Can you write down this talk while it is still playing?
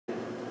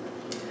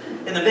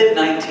In the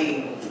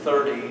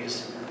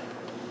mid-1930s,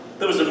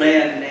 there was a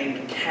man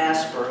named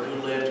Casper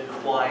who lived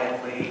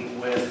quietly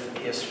with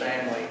his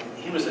family.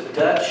 He was a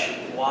Dutch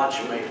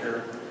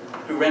watchmaker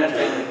who ran a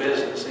family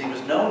business, and he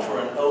was known for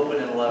an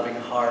open and loving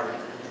heart.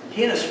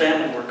 He and his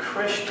family were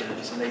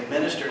Christians, and they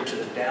ministered to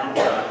the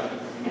downtrodden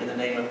in the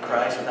name of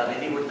Christ without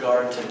any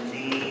regard to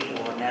need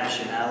or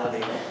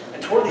nationality.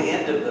 And toward the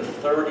end of the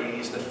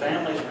 30s, the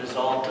family's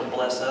resolve to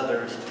bless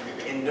others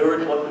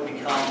endured what would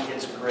become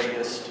its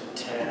greatest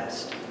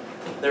test.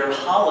 Their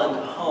Holland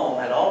home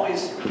had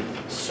always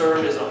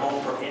served as a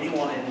home for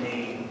anyone in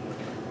need.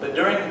 But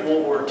during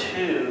World War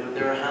II,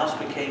 their house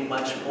became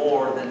much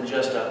more than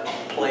just a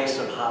place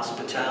of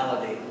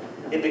hospitality.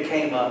 It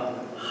became a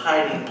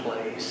hiding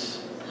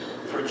place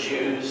for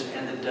Jews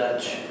and the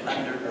Dutch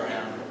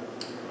underground.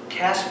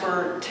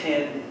 Casper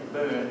ten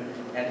Boon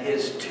and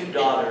his two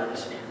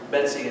daughters,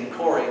 Betsy and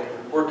Corrie,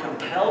 were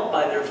compelled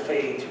by their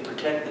faith to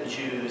protect the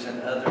Jews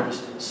and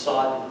others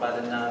sought by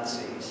the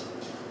Nazis.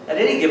 At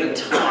any given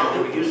time,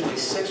 there were usually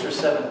 6 or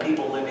 7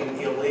 people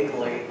living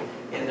illegally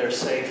in their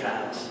safe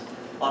house.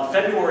 On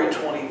February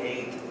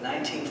 28,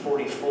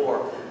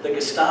 1944, the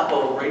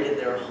Gestapo raided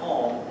their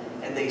home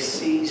and they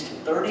seized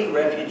 30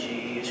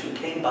 refugees who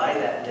came by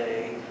that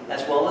day,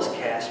 as well as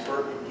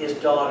Casper, his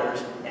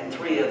daughters, and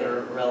 3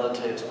 other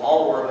relatives.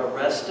 All were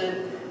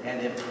arrested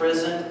and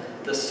imprisoned.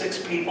 The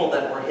 6 people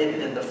that were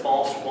hidden in the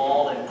false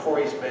wall in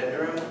Corrie's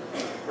bedroom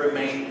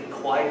remained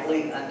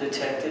quietly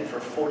undetected for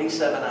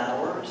 47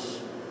 hours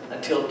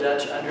until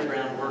Dutch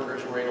underground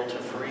workers were able to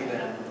free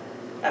them.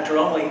 After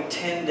only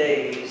 10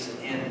 days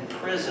in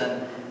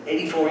prison,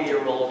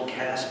 84-year-old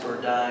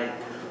Casper died.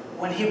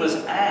 When he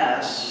was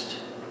asked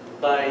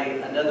by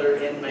another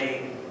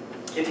inmate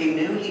if he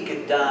knew he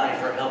could die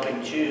for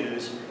helping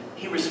Jews,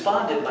 he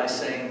responded by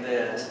saying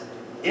this: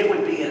 "It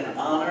would be an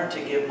honor to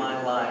give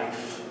my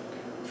life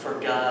for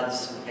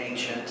God's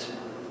ancient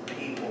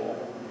people."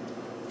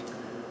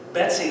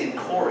 Betsy and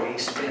Corrie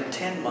spent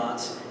 10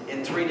 months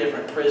in 3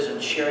 different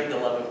prisons sharing the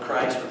love of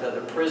Christ with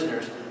other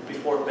prisoners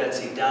before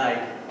Betsy died,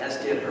 as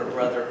did her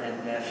brother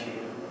and nephew.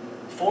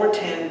 4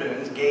 ten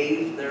Boons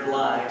gave their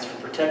lives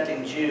for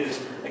protecting Jews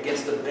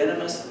against the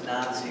venomous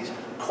Nazis.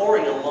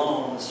 Corrie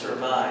alone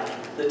survived.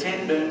 The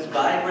ten Boons'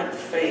 vibrant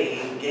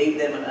faith gave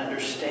them an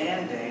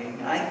understanding,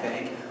 I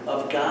think,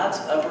 of God's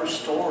upper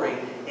story,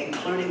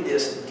 including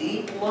this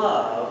deep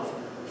love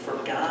for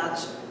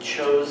God's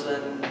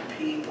chosen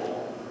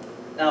people.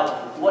 Now,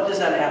 what does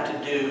that have to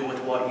do with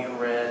what you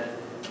read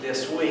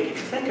this week? If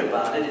you think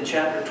about it, in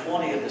chapter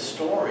 20 of the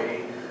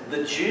story,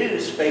 the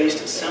Jews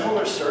faced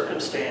similar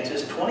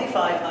circumstances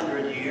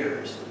 2,500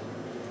 years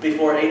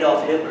before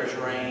Adolf Hitler's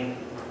reign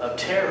of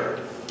terror.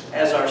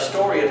 As our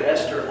story of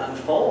Esther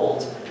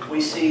unfolds, we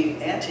see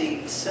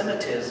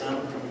anti-Semitism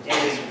in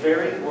its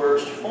very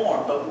worst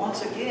form. But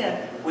once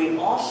again, we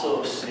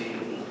also see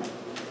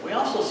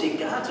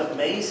God's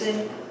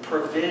amazing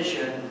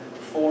provision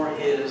for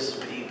His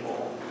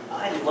people.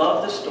 I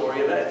love the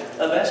story of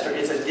Esther.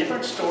 It's a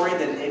different story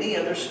than any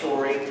other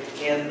story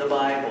in the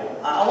Bible.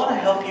 I want to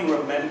help you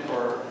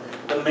remember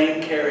the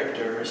main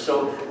characters.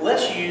 So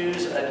let's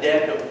use a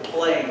deck of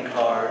playing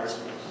cards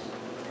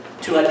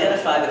to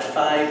identify the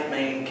 5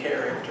 main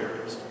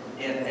characters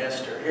in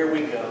Esther. Here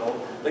we go.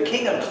 The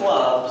king of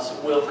clubs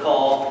we'll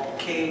call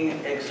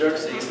King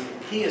Xerxes.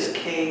 He is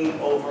king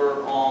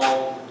over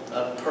all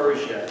of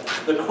Persia.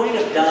 The queen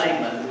of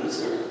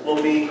diamonds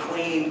will be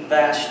Queen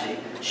Vashti.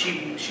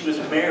 She was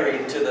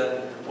married to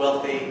the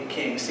wealthy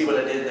king. See what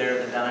I did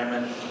there, the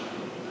diamond?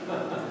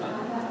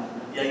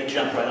 Yeah, you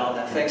jumped right on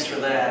that. Thanks for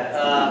that.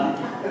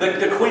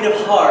 The Queen of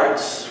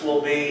Hearts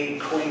will be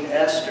Queen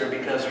Esther,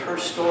 because her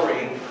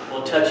story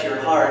will touch your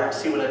heart.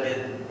 See what I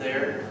did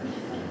there?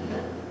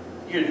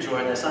 You're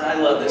enjoying this. I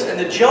love this. And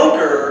the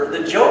Joker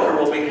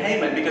will be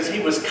Haman, because he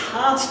was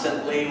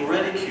constantly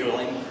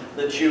ridiculing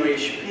the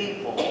Jewish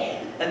people.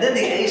 And then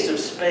the Ace of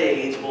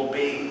Spades will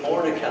be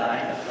Mordecai.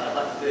 I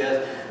like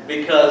this,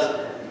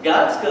 because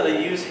God's going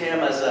to use him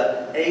as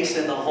an ace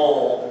in the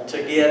hole to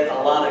get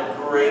a lot of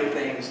great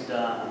things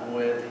done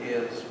with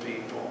His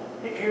people.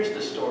 Here's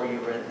the story you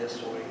read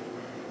this week.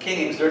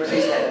 King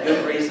Xerxes had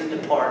good reason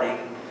to party.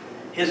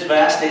 His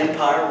vast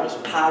empire was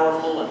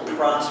powerful and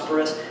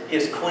prosperous.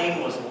 His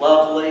queen was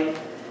lovely.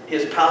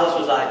 His palace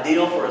was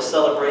ideal for a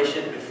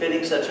celebration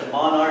befitting such a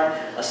monarch,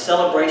 a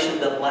celebration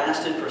that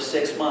lasted for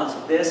 6 months.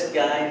 This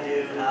guy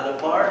knew how to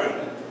party.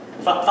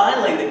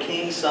 Finally, the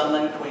king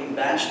summoned Queen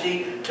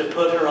Vashti to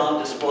put her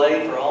on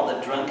display for all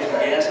the drunken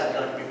guests. I'd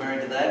like to be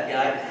married to that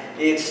guy.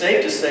 It's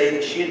safe to say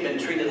that she had been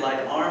treated like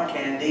arm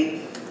candy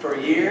for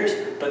years,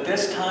 but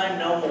this time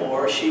no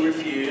more. She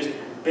refused.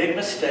 Big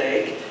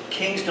mistake.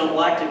 Kings don't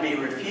like to be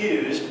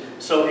refused.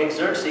 So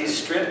Xerxes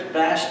stripped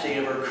Vashti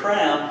of her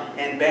crown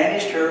and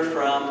banished her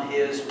from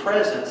his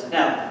presence.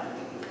 Now,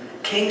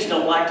 kings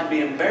don't like to be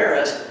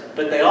embarrassed,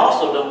 but they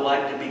also don't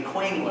like to be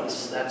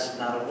queenless. That's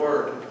not a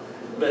word,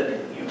 but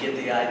you get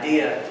the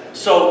idea.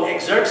 So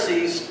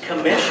Xerxes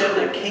commissioned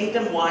a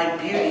kingdom-wide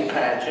beauty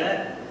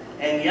pageant,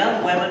 and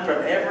young women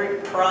from every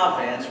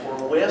province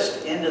were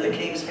whisked into the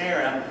king's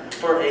harem him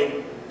for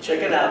a,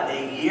 check it out,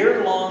 a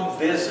year-long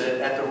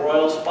visit at the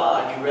royal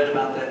spa. You read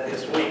about that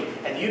this week.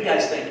 And you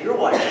guys think your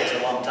wife takes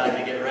a long time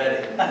to get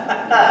ready.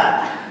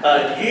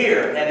 A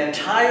year, an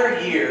entire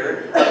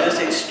year of this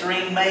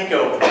extreme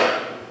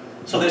makeover.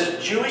 So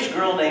this Jewish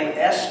girl named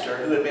Esther,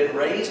 who had been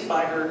raised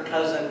by her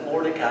cousin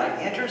Mordecai,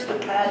 enters the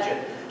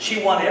pageant.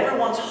 She won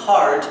everyone's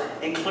heart,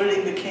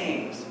 including the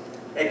king's.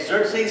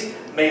 Xerxes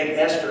made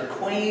Esther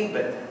queen,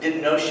 but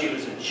didn't know she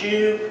was a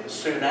Jew.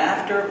 Soon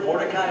after,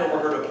 Mordecai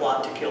overheard a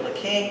plot to kill the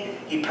king.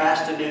 He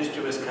passed the news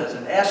to his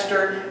cousin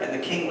Esther, and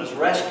the king was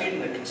rescued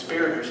and the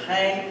conspirators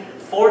hanged.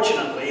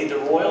 Fortunately, the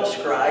royal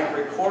scribe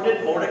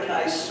recorded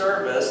Mordecai's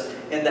service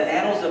in the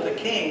annals of the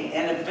king,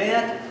 an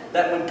event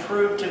that would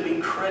prove to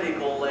be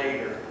critical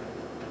later.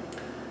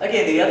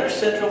 Again, the other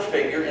central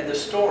figure in the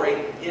story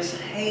is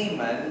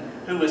Haman,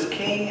 who was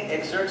King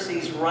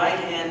Xerxes'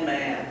 right-hand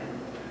man.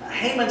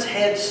 Haman's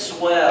head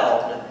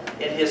swelled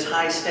in his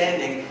high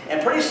standing,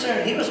 and pretty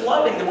soon he was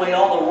loving the way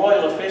all the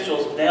royal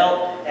officials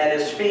knelt at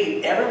his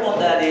feet. Everyone,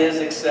 that is,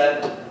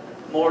 except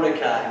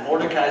Mordecai.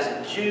 Mordecai's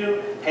a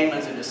Jew.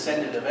 Haman's a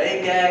descendant of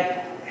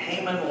Agag.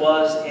 Haman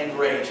was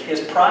enraged.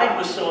 His pride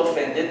was so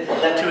offended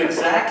that to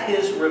exact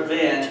his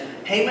revenge,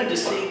 Haman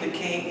deceived the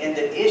king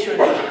into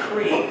issuing a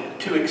decree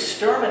to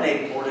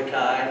exterminate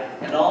Mordecai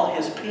and all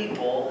his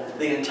people,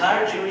 the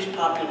entire Jewish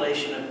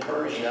population of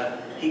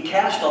Persia. He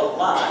cast a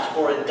lot,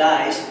 or a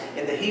dice.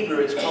 In the Hebrew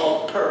it's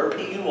called pur,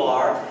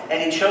 P-U-R,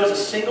 and he chose a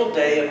single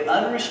day of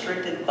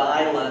unrestricted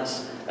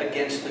violence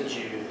against the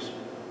Jews.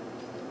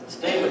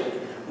 Stay with me.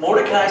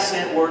 Mordecai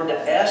sent word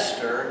to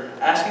Esther,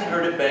 asking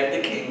her to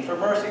beg the king for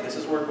mercy. This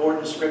is where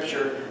Gordon's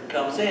scripture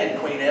comes in.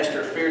 Queen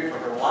Esther feared for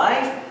her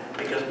life,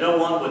 because no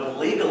one would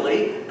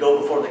legally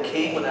go before the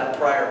king without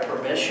prior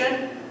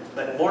permission.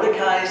 But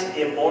Mordecai's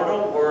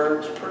immortal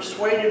words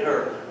persuaded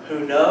her.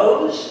 Who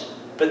knows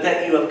but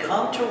that you have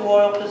come to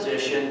royal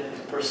position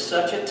for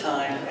such a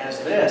time as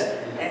this?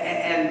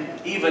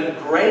 And even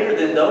greater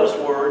than those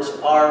words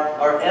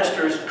are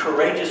Esther's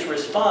courageous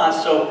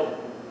response. So,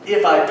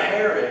 if I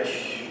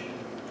perish,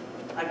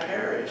 I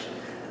perish.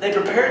 They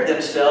prepared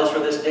themselves for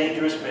this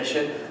dangerous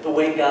mission the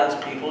way God's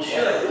people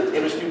should.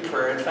 It was through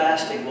prayer and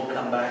fasting. We'll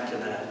come back to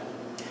that.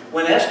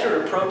 When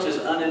Esther approaches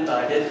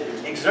uninvited,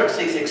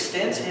 Xerxes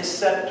extends his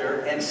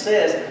scepter and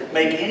says,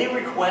 make any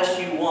request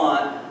you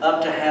want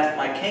up to half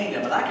my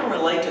kingdom. And I can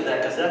relate to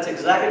that because that's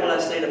exactly what I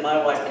say to my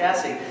wife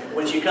Cassie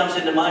when she comes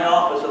into my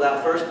office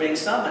without first being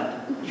summoned.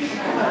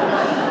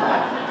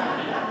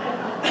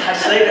 I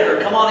say to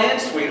her, come on in,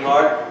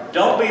 sweetheart.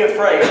 Don't be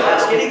afraid.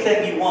 Ask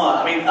anything you want.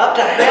 I mean, up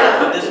to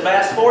half of this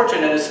vast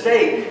fortune and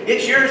estate.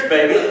 It's yours,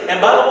 baby.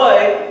 And by the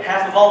way,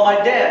 half of all my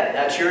debt.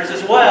 That's yours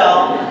as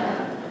well.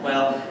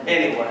 Well,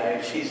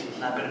 anyway, she's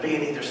not going to be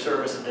in either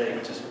service today,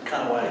 which is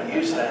kind of why I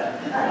use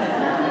that.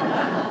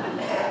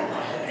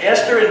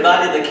 Esther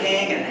invited the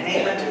king and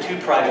Haman to 2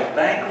 private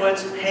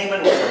banquets.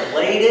 Haman was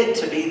elated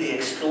to be the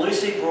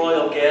exclusive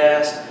royal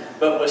guest,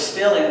 but was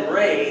still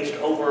enraged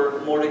over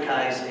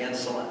Mordecai's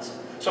insolence.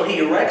 So he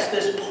erects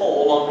this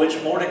pole on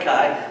which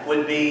Mordecai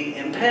would be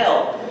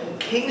impaled.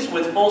 Kings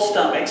with full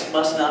stomachs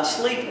must not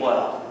sleep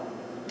well.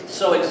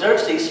 So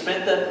Xerxes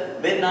spent the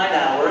midnight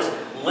hours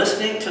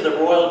listening to the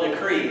royal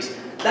decrees.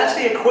 That's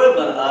the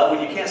equivalent of,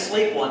 when you can't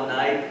sleep one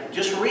night,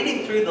 just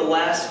reading through the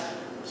last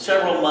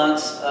several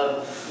months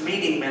of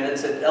meeting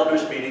minutes at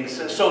elders' meetings.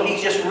 So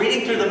he's just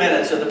reading through the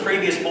minutes of the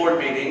previous board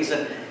meetings,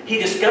 and he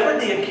discovered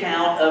the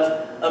account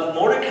of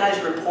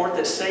Mordecai's report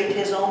that saved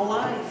his own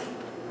life,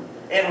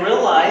 and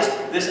realized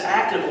this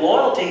act of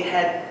loyalty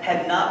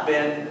had not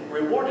been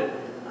rewarded.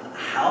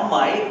 How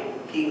might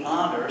he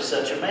honor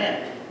such a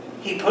man?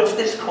 He puts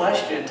this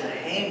question to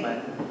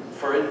Haman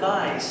for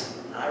advice.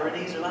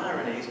 Ironies of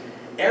ironies.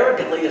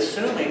 Arrogantly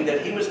assuming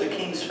that he was the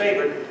king's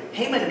favorite,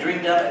 Haman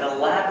dreamed up an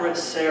elaborate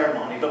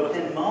ceremony, but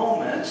within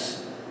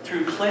moments,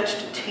 through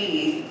clenched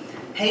teeth,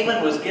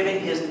 Haman was giving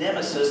his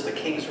nemesis the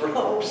king's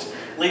robes,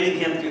 leading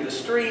him through the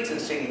streets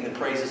and singing the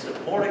praises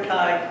of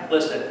Mordecai.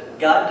 Listen,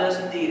 God does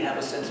indeed have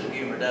a sense of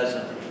humor,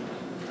 doesn't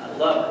he? I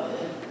love it.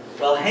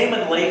 Well,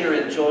 Haman later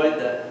enjoyed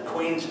the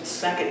queen's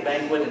second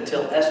banquet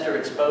until Esther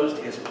exposed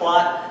his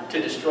plot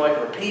to destroy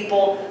her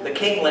people. The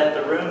king left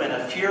the room in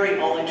a fury,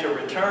 only to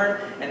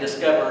return and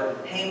discover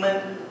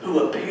Haman,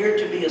 who appeared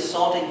to be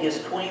assaulting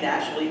his queen.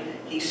 Actually,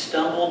 he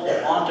stumbled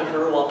onto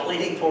her while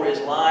pleading for his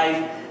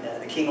life.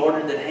 The king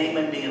ordered that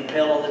Haman be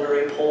impaled on the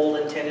very pole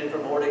intended for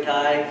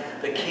Mordecai.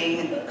 The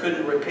king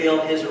couldn't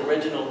repeal his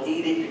original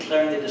edict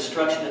declaring the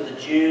destruction of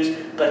the Jews,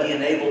 but he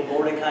enabled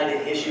Mordecai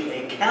to issue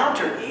a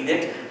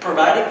counter-edict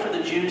providing for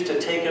the Jews to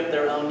take up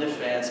their own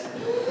defense.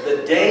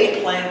 The day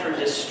planned for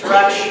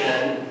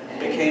destruction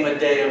became a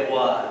day of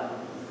what?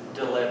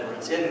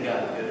 Deliverance. Isn't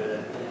God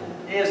good?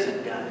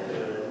 Isn't God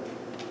good?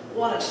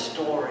 What a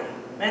story.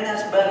 Man,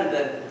 that's better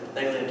than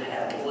they lived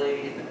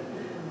happily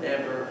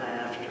ever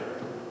after.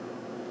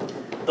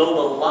 Though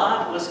the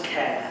lot was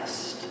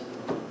cast,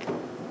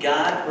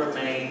 God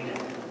remained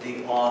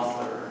the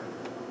author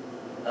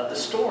of the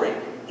story.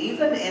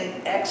 Even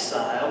in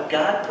exile,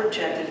 God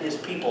protected his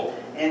people.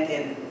 And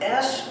in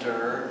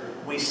Esther,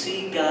 we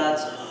see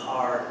God's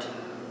heart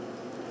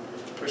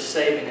for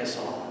saving us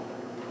all.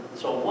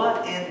 So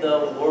what in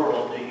the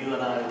world do you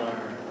and I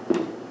learn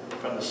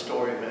from the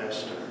story of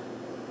Esther?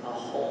 A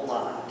whole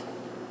lot.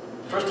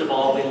 First of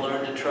all, we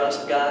learn to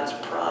trust God's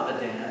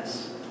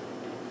providence.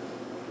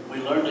 We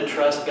learn to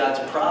trust God's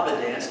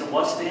providence. And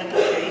what's the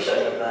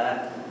implication of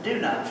that? Do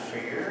not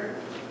fear.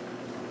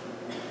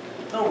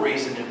 No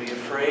reason to be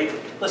afraid.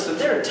 Listen,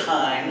 there are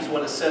times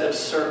when a set of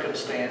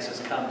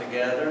circumstances come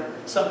together.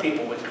 Some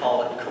people would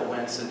call it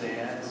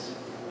coincidence.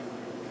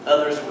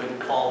 Others would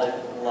call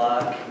it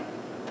luck.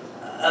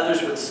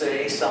 Others would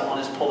say someone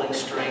is pulling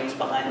strings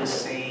behind the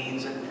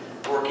scenes and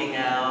working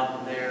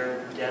out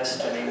their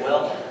destiny.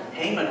 Well,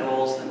 Haman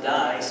rolls the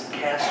dice,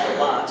 casts the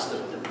lots, the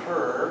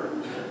purr,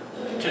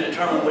 to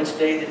determine which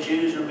day the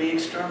Jews would be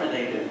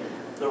exterminated.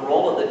 The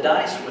roll of the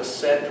dice was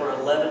set for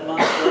 11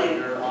 months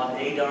later on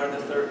Adar the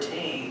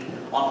 13th,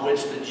 on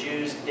which the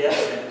Jews' death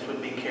sentence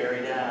would be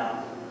carried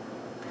out.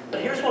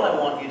 But here's what I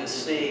want you to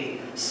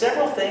see.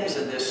 Several things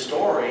in this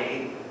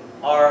story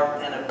are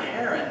an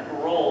apparent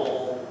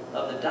roll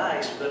of the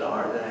dice, but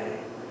are they?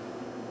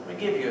 Let me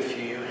give you a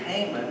few.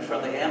 Haman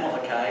from the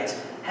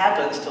Amalekites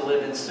happens to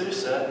live in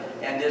Susa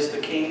and is the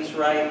king's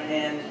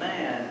right-hand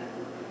man.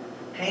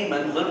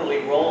 Haman literally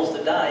rolls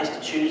the dice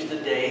to choose the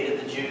date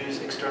of the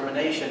Jews'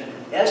 extermination.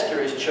 Esther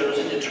is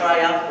chosen to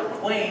try out for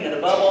queen, and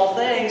above all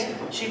things,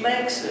 she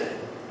makes it.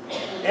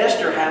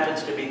 Esther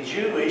happens to be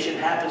Jewish and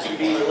happens to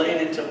be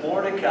related to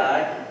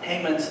Mordecai,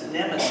 Haman's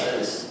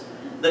nemesis.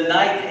 The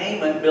night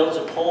Haman builds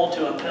a pole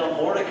to impale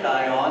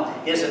Mordecai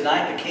on is a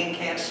night the king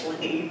can't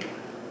sleep.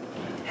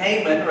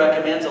 Haman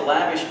recommends a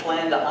lavish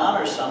plan to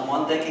honor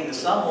someone, thinking the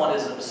someone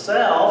is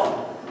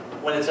himself,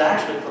 when it's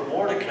actually for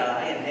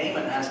Mordecai, and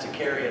Haman has to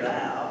carry it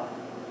out.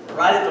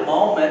 Right at the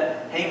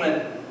moment,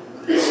 Haman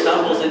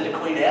stumbles into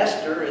Queen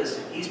Esther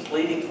as he's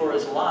pleading for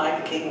his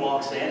life. The king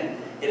walks in.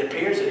 It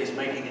appears that he's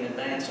making an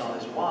advance on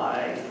his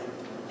wife.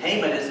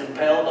 Haman is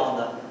impaled on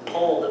the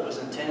pole that was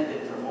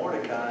intended for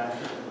Mordecai.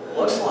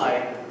 Looks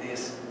like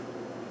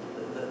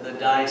the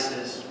dice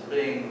is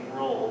being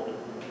rolled.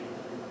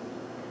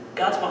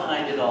 God's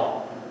behind it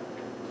all.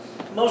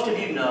 Most of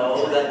you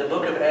know that the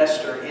book of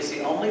Esther is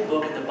the only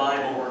book in the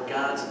Bible where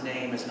God's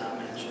name is not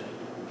mentioned.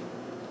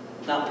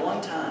 Not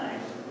one time.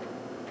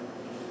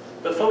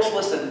 But folks,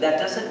 listen, that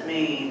doesn't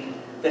mean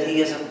that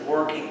He isn't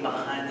working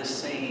behind the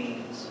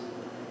scenes,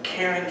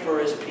 caring for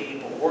His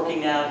people,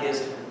 working out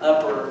His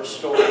upper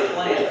story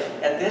plan.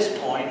 At this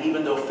point,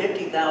 even though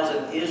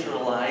 50,000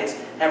 Israelites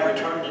have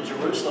returned to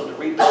Jerusalem to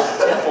rebuild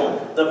the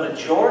temple, the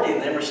majority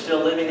of them are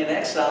still living in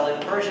exile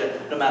in Persia.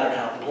 No matter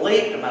how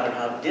bleak, no matter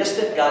how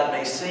distant God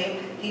may seem,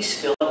 He's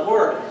still at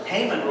work.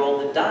 Haman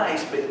rolled the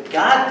dice, but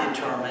God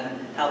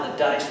determined how the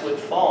dice would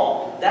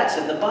fall. That's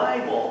in the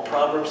Bible.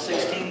 Proverbs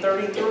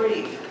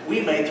 16:33.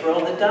 We may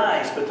throw the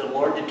dice, but the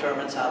Lord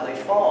determines how they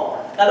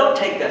fall. Now don't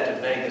take that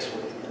to Vegas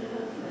with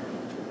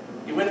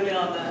you. You with me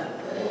on that?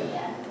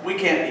 We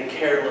can't be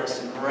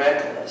careless and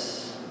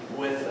reckless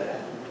with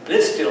that. But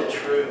it's still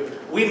true.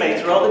 We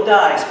may throw the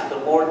dice, but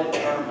the Lord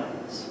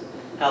determines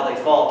how they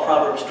fall.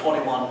 Proverbs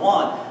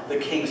 21:1, the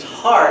king's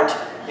heart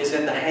is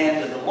in the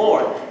hand of the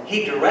Lord.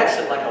 He directs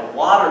it like a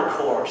water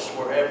course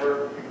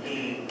wherever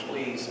He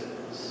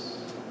pleases.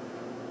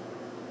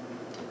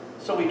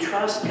 So we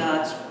trust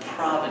God's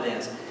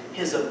providence,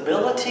 His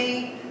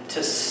ability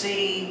to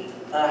see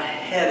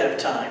ahead of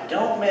time.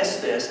 Don't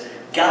miss this.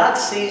 God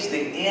sees the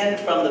end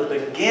from the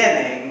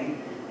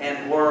beginning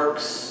and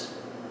works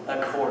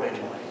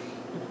accordingly.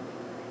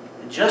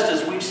 And just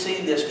as we've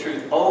seen this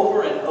truth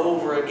over and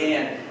over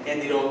again in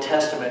the Old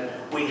Testament,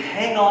 we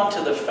hang on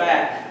to the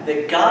fact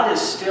that God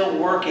is still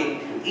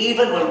working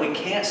even when we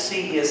can't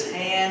see His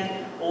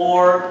hand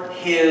or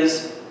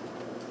His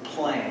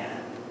plan.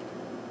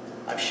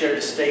 I've shared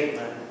a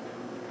statement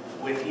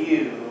with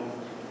you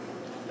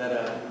that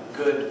a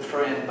good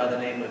friend by the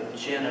name of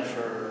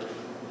Jennifer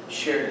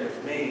shared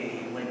with me.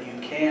 When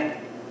you can't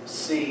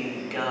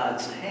see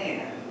God's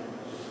hand,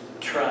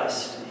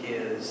 trust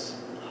His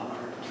heart.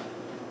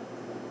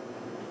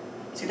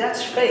 See,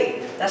 that's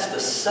faith. That's the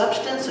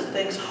substance of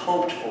things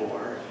hoped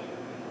for,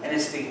 and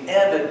it's the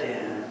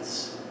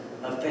evidence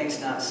of things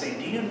not seen.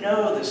 Do you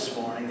know this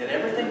morning that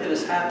everything that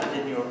has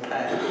happened in your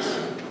past,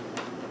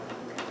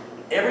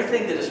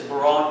 everything that has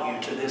brought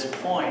you to this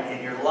point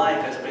in your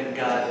life has been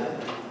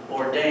God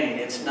ordained?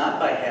 It's not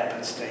by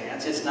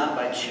happenstance. It's not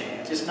by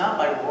chance. It's not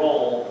by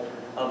roll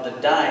of the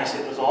dice.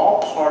 It was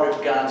all part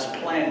of God's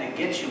plan to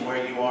get you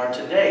where you are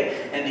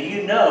today. And do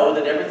you know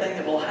that everything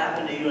that will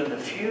happen to you in the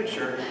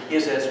future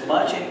is as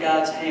much in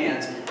God's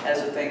hands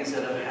as the things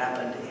that have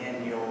happened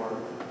in your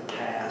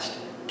past?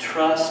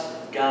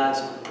 Trust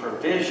God's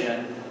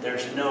provision.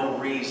 There's no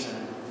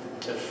reason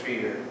to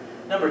fear.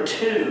 Number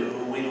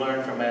two, we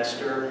learn from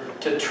Esther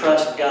to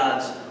trust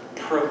God's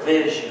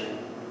provision.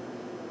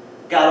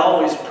 God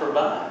always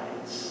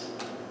provides.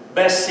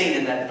 Best seen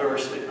in that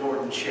verse that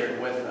Gordon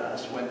shared with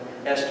us when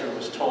Esther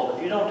was told,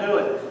 if you don't do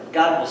it,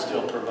 God will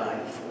still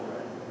provide for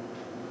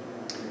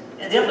it.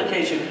 And the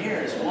implication here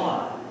is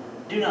what?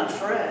 Do not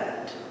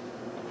fret.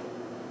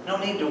 No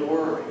need to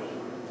worry.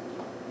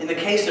 In the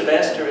case of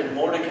Esther and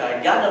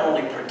Mordecai, God not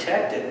only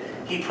protected,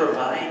 He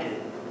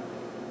provided.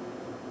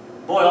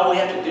 Boy, all we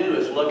have to do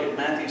is look at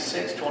Matthew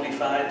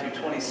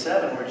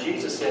 6:25-27, where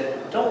Jesus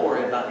said, don't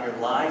worry about your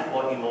life,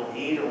 what you will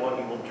eat or what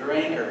you will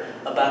drink, or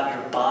about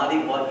your body,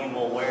 what you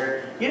will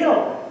wear. You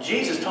know,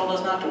 Jesus told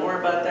us not to worry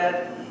about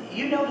that.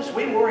 You notice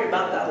we worry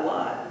about that a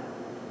lot.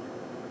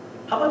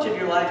 How much of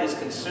your life is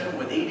consumed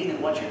with eating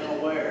and what you're going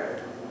to wear?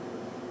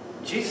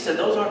 Jesus said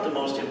those aren't the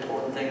most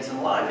important things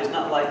in life. Is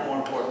not life more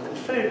important than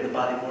food? The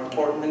body more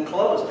important than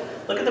clothes?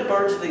 Look at the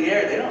birds of the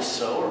air. They don't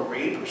sow or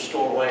reap or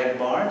store away in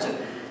barns, and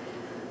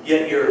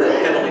yet your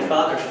Heavenly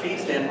Father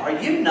feeds them. Are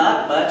you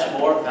not much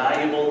more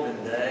valuable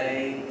than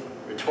they?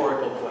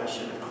 Rhetorical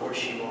question. Of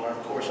course you are.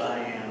 Of course I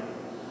am.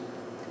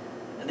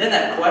 And then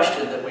that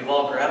question that we've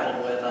all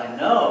grappled with, I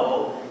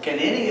know, can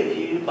any of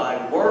you,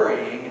 by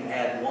worrying,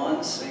 add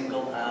one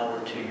single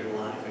hour to your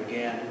life?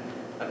 Again,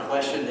 a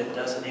question that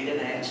doesn't need an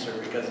answer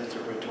because it's a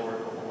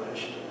rhetorical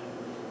question.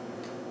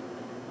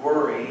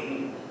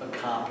 Worry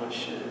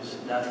accomplishes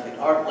nothing.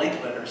 Art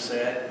Linkletter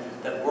said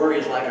that worry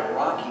is like a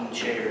rocking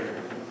chair.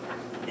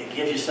 It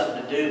gives you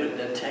something to do, but it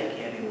doesn't take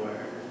you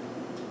anywhere.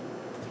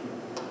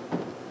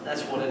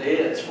 That's what it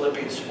is.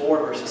 Philippians 4,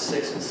 verses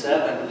 6 and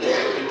 7.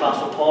 The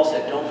Apostle Paul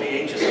said, don't be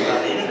anxious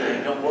about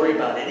anything. Don't worry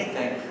about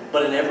anything.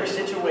 But in every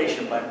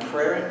situation, by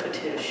prayer and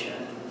petition,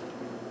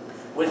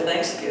 with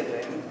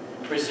thanksgiving,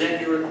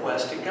 present your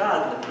request to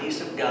God. And the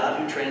peace of God,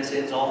 who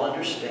transcends all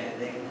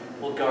understanding,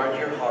 will guard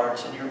your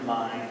hearts and your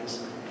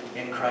minds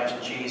in Christ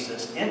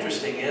Jesus.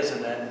 Interesting,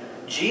 isn't it?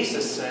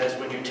 Jesus says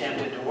when you're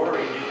tempted to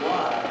worry, do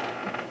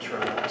what?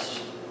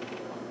 Trust.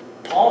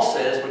 Paul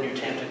says when you're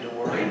tempted to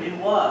worry, do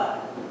what?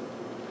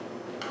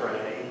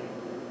 Pray.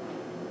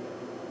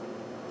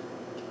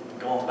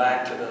 Going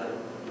back to the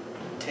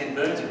 10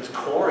 boons, it was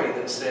Corey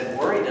that said,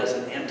 worry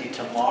doesn't empty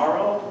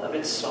tomorrow of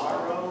its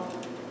sorrow.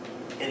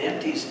 It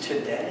empties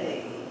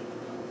today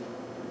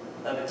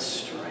of its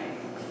strength.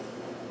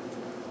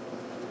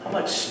 How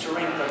much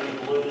strength are you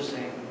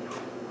losing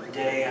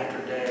day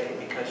after day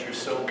because you're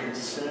so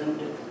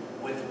consumed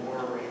with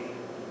worry?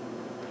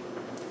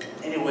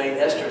 Anyway,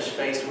 Esther's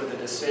faced with a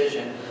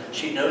decision.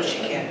 She knows she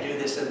can't do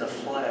this in the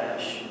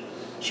flesh.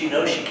 She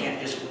knows she can't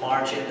just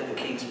march into the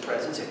king's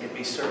presence. It could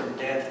be certain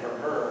death for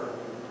her.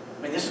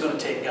 I mean, this is going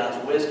to take God's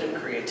wisdom,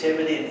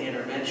 creativity, and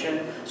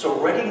intervention.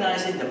 So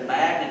recognizing the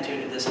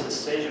magnitude of this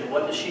decision,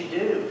 what does she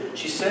do?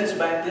 She sends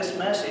back this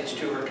message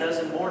to her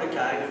cousin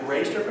Mordecai, who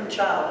raised her from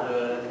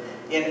childhood.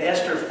 In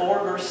Esther 4,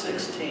 verse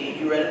 16,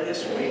 you read it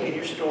this week in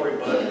your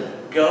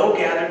storybook. Go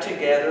gather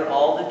together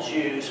all the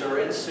Jews who are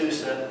in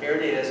Susa, here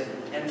it is,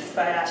 and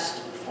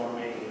fast for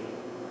me.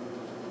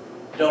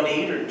 Don't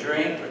eat or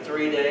drink for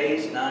 3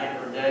 days, night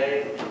or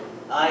day.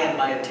 I and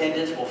my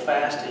attendants will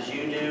fast as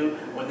you do.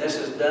 When this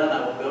is done,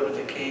 I will go to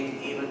the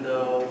king, even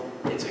though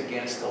it's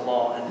against the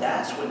law. And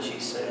that's when she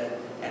said,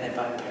 and if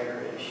I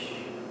perish,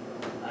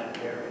 I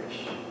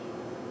perish.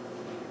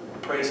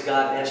 Praise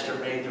God, Esther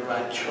made the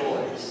right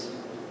choice.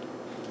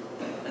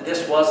 And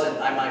this wasn't,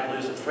 I might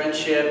lose a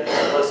friendship.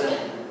 It wasn't,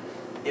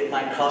 it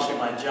might cost me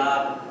my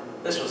job.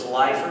 This was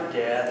life or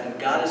death. And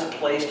God has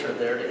placed her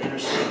there to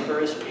intercede for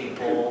His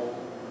people.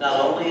 Not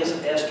only is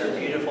Esther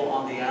beautiful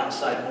on the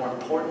outside, more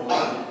importantly,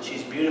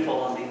 she's beautiful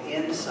on the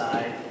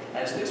inside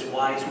as this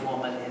wise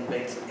woman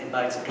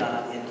invites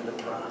God into the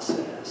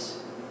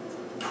process.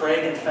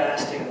 Praying and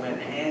fasting went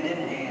hand in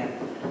hand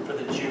for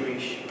the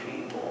Jewish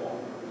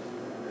people.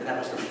 And that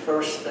was the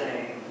first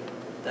thing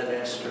that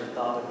Esther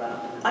thought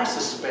about. I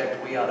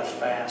suspect we ought to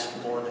fast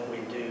more than we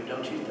do,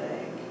 don't you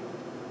think?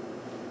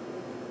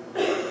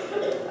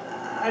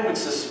 I would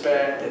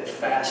suspect that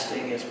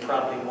fasting is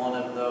probably one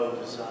of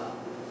those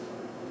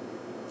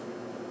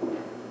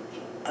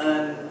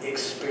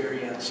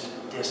unexperienced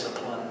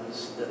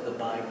disciplines that the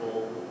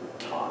Bible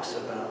talks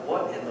about.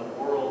 What in the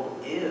world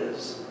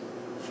is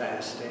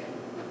fasting?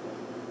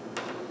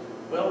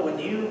 Well, when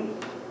you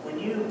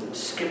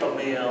skip a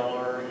meal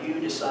or you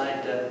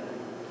decide to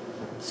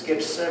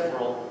skip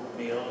several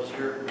meals,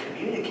 you're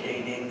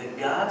communicating that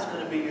God's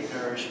going to be your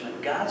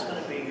nourishment. God's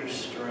going to be your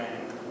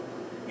strength.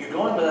 You're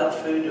going without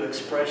food to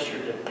express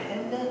your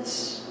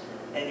dependence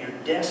and your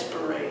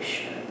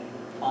desperation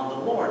on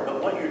the Lord.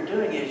 But what you're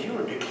doing is you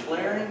are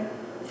declaring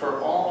for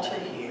all to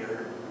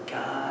hear,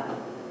 God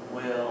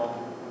will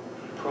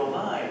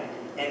provide.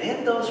 And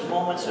in those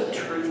moments of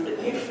truth that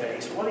you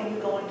face, what are you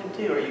going to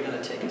do? Are you going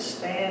to take a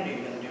stand? Are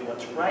you going to do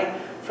what's right?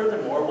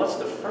 Furthermore, what's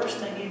the first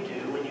thing you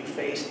do when you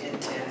face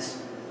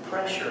intense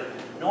pressure?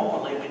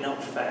 Normally we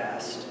don't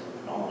fast.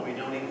 Normally we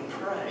don't even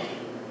pray.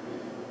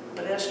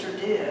 But Esther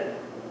did.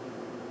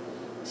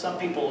 Some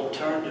people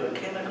turn to a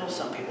chemical,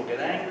 some people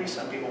get angry,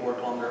 some people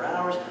work longer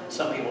hours,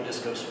 some people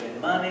just go spend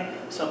money,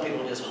 some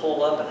people just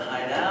hole up and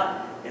hide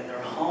out in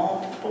their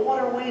home. But what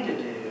are we to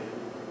do?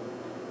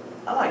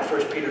 I like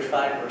 1 Peter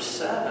 5, verse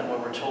 7, where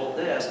we're told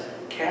this,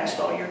 cast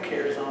all your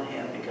cares on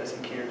Him because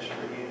He cares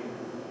for you.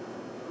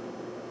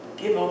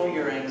 Give over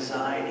your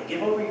anxiety.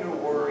 Give over your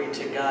worry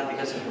to God,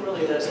 because He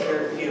really does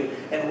care for you.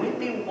 And we'd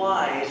be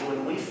wise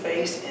when we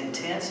face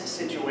intense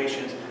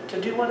situations to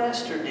do what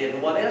Esther did,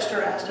 and what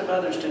Esther asked of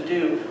others to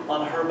do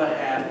on her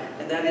behalf,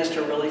 and that is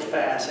to really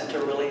fast and to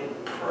really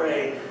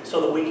pray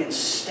so that we can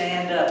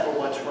stand up for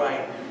what's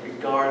right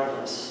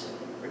regardless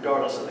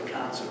of the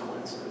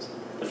consequences.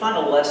 The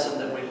final lesson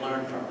that we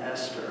learned from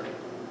Esther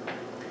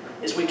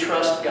is we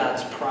trust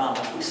God's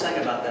promise. We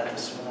sang about that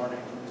this morning.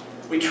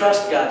 We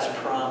trust God's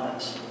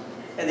promise.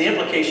 And the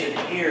implication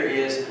here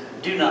is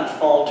do not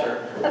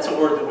falter. That's a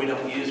word that we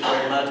don't use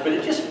very much, but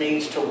it just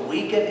means to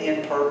weaken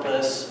in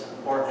purpose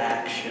or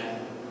action.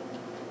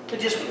 To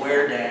just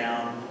wear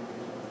down.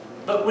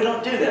 But we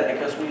don't do that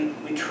because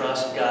we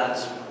trust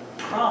God's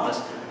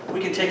promise. We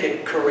can take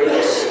a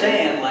courageous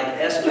stand like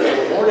Esther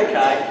and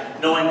Mordecai,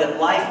 knowing that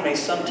life may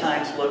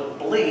sometimes look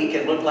bleak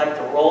and look like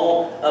the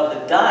roll of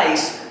the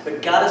dice,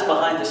 but God is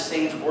behind the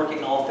scenes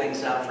working all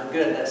things out for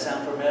good. That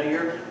sound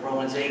familiar?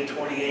 Romans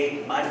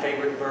 8:28, my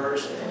favorite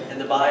verse in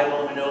the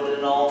Bible. We know that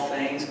in all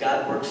things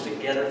God works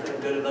together for the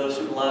good of those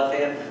who love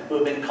Him, who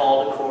have been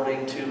called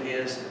according to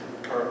His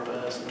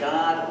purpose.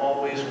 God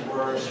always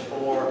works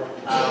for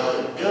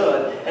our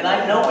good. And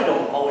I know we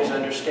don't always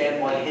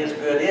understand what His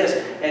good is.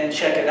 And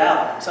check it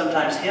out.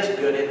 Sometimes His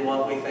good isn't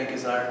what we think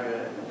is our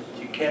good.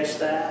 Did you catch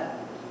that?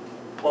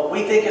 What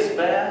we think is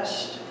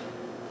best,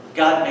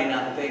 God may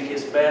not think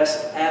is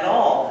best at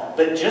all.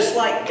 But just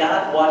like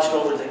God watched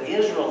over the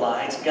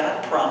Israelites,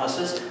 God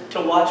promises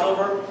to watch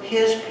over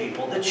His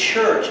people, the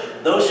church,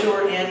 those who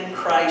are in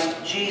Christ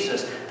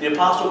Jesus. The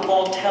Apostle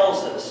Paul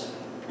tells us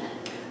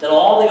that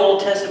all the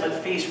Old Testament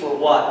feasts were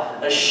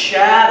what? A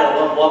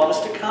shadow of what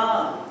was to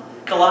come.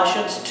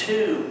 Colossians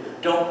 2,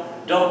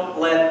 don't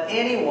let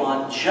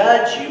anyone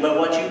judge you by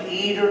what you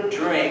eat or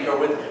drink or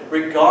with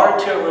regard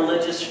to a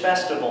religious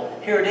festival.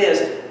 Here it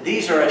is.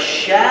 These are a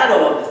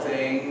shadow of the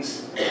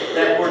things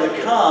that were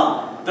to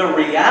come. The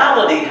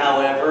reality,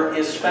 however,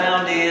 is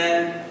found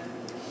in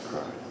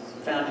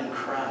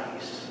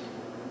Christ.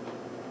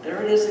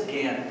 There it is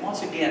again.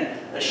 Once again,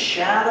 a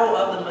shadow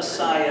of the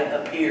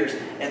Messiah appears.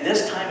 And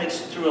this time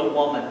it's through a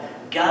woman.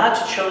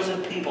 God's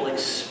chosen people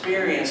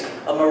experienced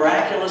a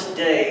miraculous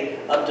day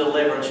of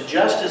deliverance,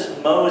 just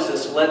as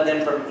Moses led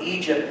them from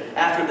Egypt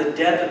after the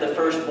death of the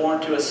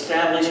firstborn to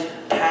establish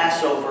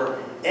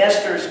Passover.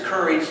 Esther's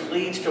courage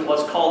leads to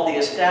what's called the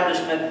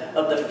establishment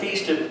of the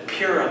Feast of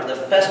Purim, the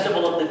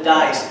festival of the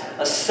dice,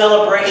 a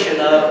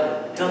celebration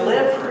of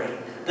delivery.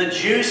 The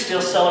Jews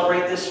still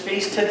celebrate this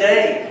feast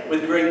today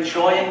with great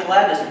joy and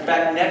gladness. In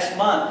fact, next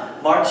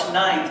month, March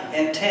 9th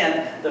and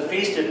 10th, the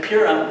Feast of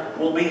Purim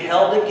will be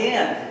held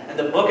again. And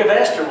the book of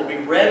Esther will be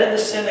read in the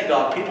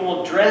synagogue. People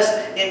will dress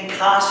in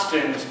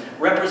costumes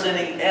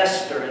representing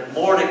Esther and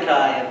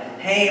Mordecai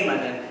and Haman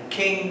and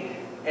King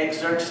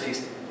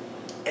Xerxes.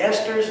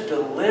 Esther's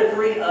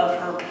delivery of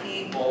her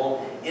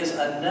people is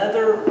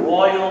another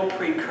royal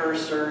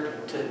precursor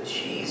to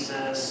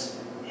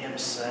Jesus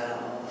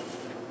Himself.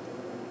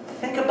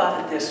 Think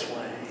about it this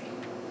way.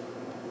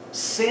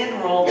 Sin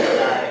rolled the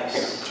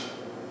dice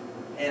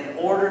and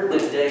ordered the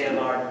day of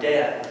our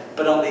death.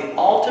 But on the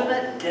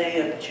ultimate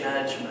day of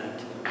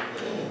judgment,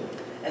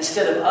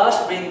 instead of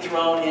us being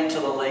thrown into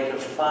the lake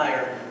of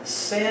fire,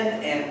 sin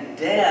and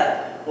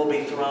death will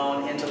be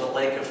thrown into the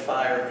lake of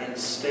fire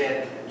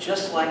instead.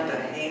 Just like the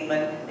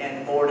Haman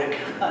and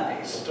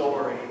Mordecai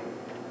story.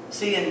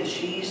 See, in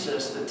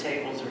Jesus, the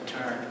tables are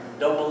turned.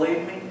 Don't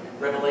believe me?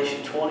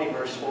 Revelation 20,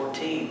 verse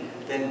 14.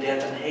 Then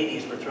death and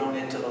Hades were thrown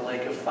into the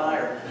lake of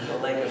fire. The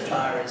lake of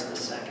fire is the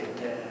second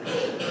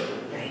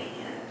death. Man,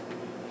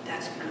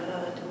 that's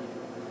good.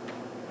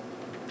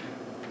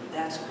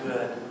 That's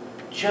good.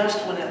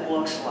 Just when it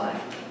looks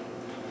like,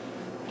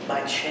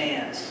 by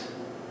chance,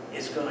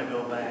 it's going to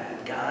go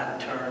bad, God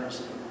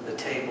turns the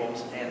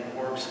tables and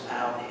works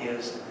out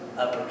His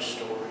upper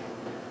story.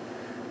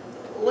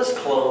 Let's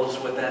close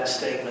with that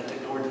statement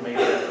that Gordon made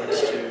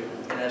reference to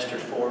in Esther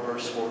 4,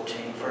 verse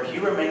 14. For if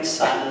you remain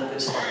silent at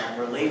this time,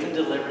 relief and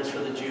deliverance for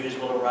the Jews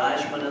will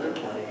arise from another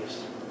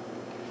place,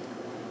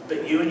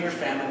 but you and your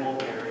family will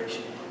perish.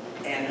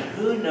 And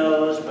who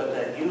knows but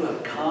that you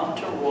have come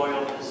to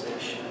royal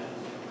position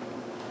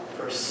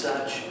for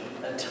such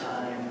a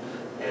time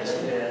as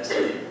this.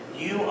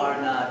 You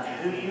are not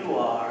who you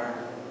are,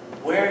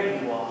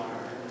 where you are,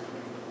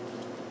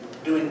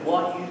 doing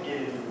what you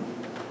do,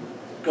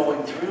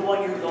 going through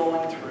what you're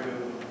going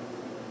through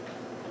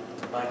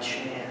by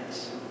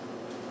chance.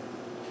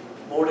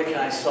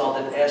 Mordecai saw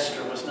that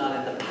Esther was not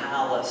in the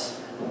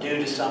palace due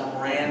to some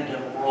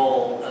random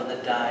roll of the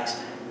dice.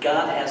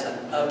 God has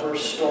an upper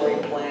story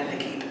plan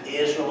to keep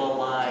Israel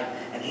alive,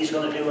 and He's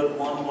going to do it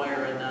one way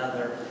or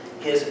another.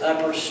 His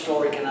upper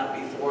story cannot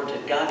be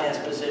thwarted. God has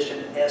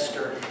positioned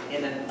Esther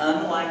in an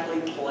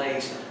unlikely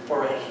place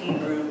for a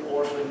Hebrew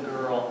orphan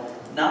girl,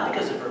 not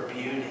because of her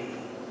beauty,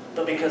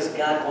 but because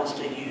God wants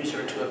to use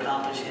her to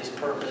accomplish His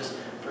purpose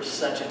for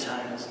such a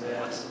time as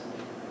this.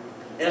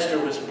 Esther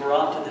was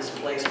brought to this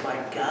place by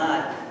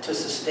God to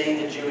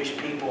sustain the Jewish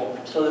people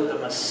so that the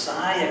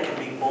Messiah can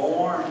be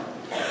born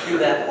through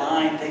that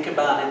line. Think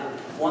about it.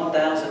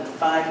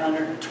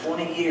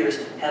 1,520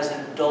 years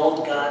hasn't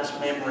dulled God's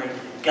memory.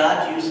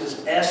 God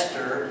uses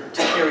Esther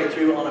to carry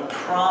through on a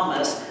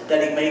promise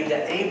that He made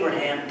to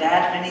Abraham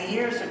that many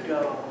years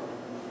ago.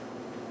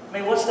 I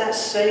mean, what's that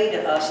say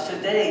to us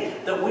today?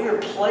 That we are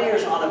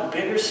players on a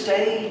bigger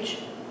stage.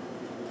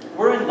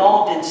 We're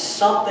involved in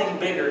something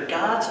bigger,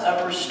 God's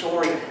upper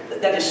story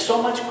that is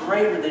so much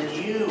greater than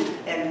you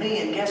and me.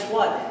 And guess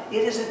what?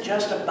 It isn't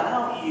just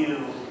about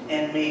you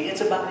and me.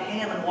 It's about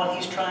Him and what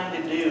He's trying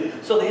to do.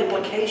 So the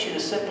implication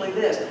is simply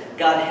this.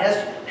 God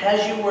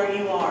has you where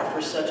you are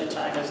for such a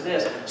time as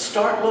this.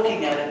 Start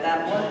looking at it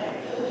that way.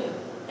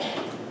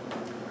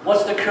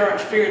 What's the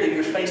current fear that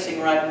you're facing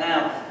right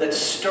now that's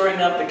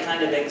stirring up the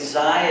kind of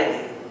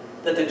anxiety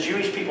that the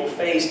Jewish people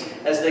faced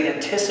as they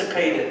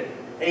anticipated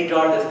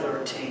Adar the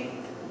 13th?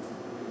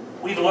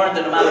 We've learned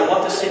that no matter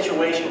what the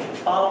situation, for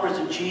followers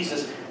of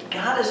Jesus,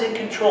 God is in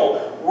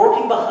control,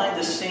 working behind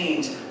the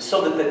scenes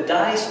so that the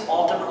dice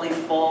ultimately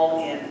fall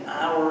in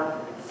our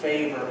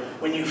favor.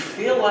 When you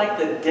feel like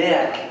the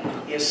deck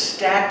is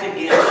stacked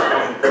against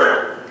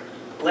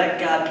you, let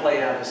God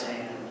play out His hand.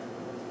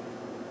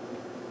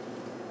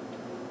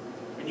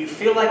 When you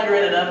feel like you're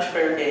in an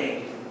unfair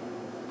game,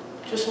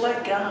 just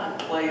let God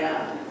play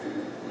out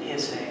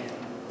His hand.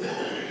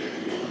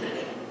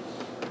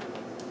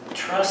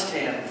 Trust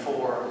Him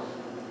for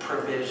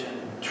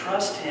provision.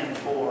 Trust Him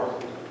for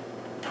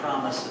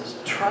promises.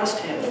 Trust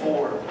Him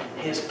for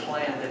His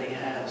plan that He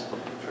has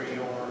for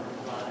your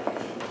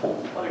life.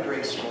 What a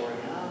great story,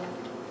 huh?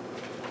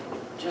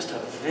 Just a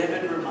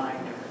vivid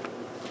reminder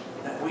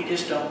that we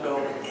just don't go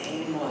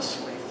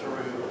aimlessly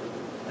through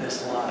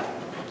this life.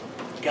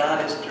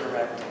 God is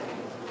directing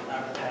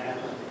our path.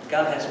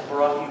 God has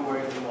brought you where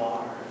you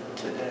are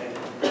today.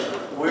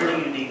 Where do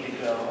you need to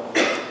go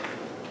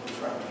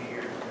from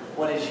here?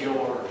 What is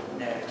your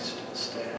next step?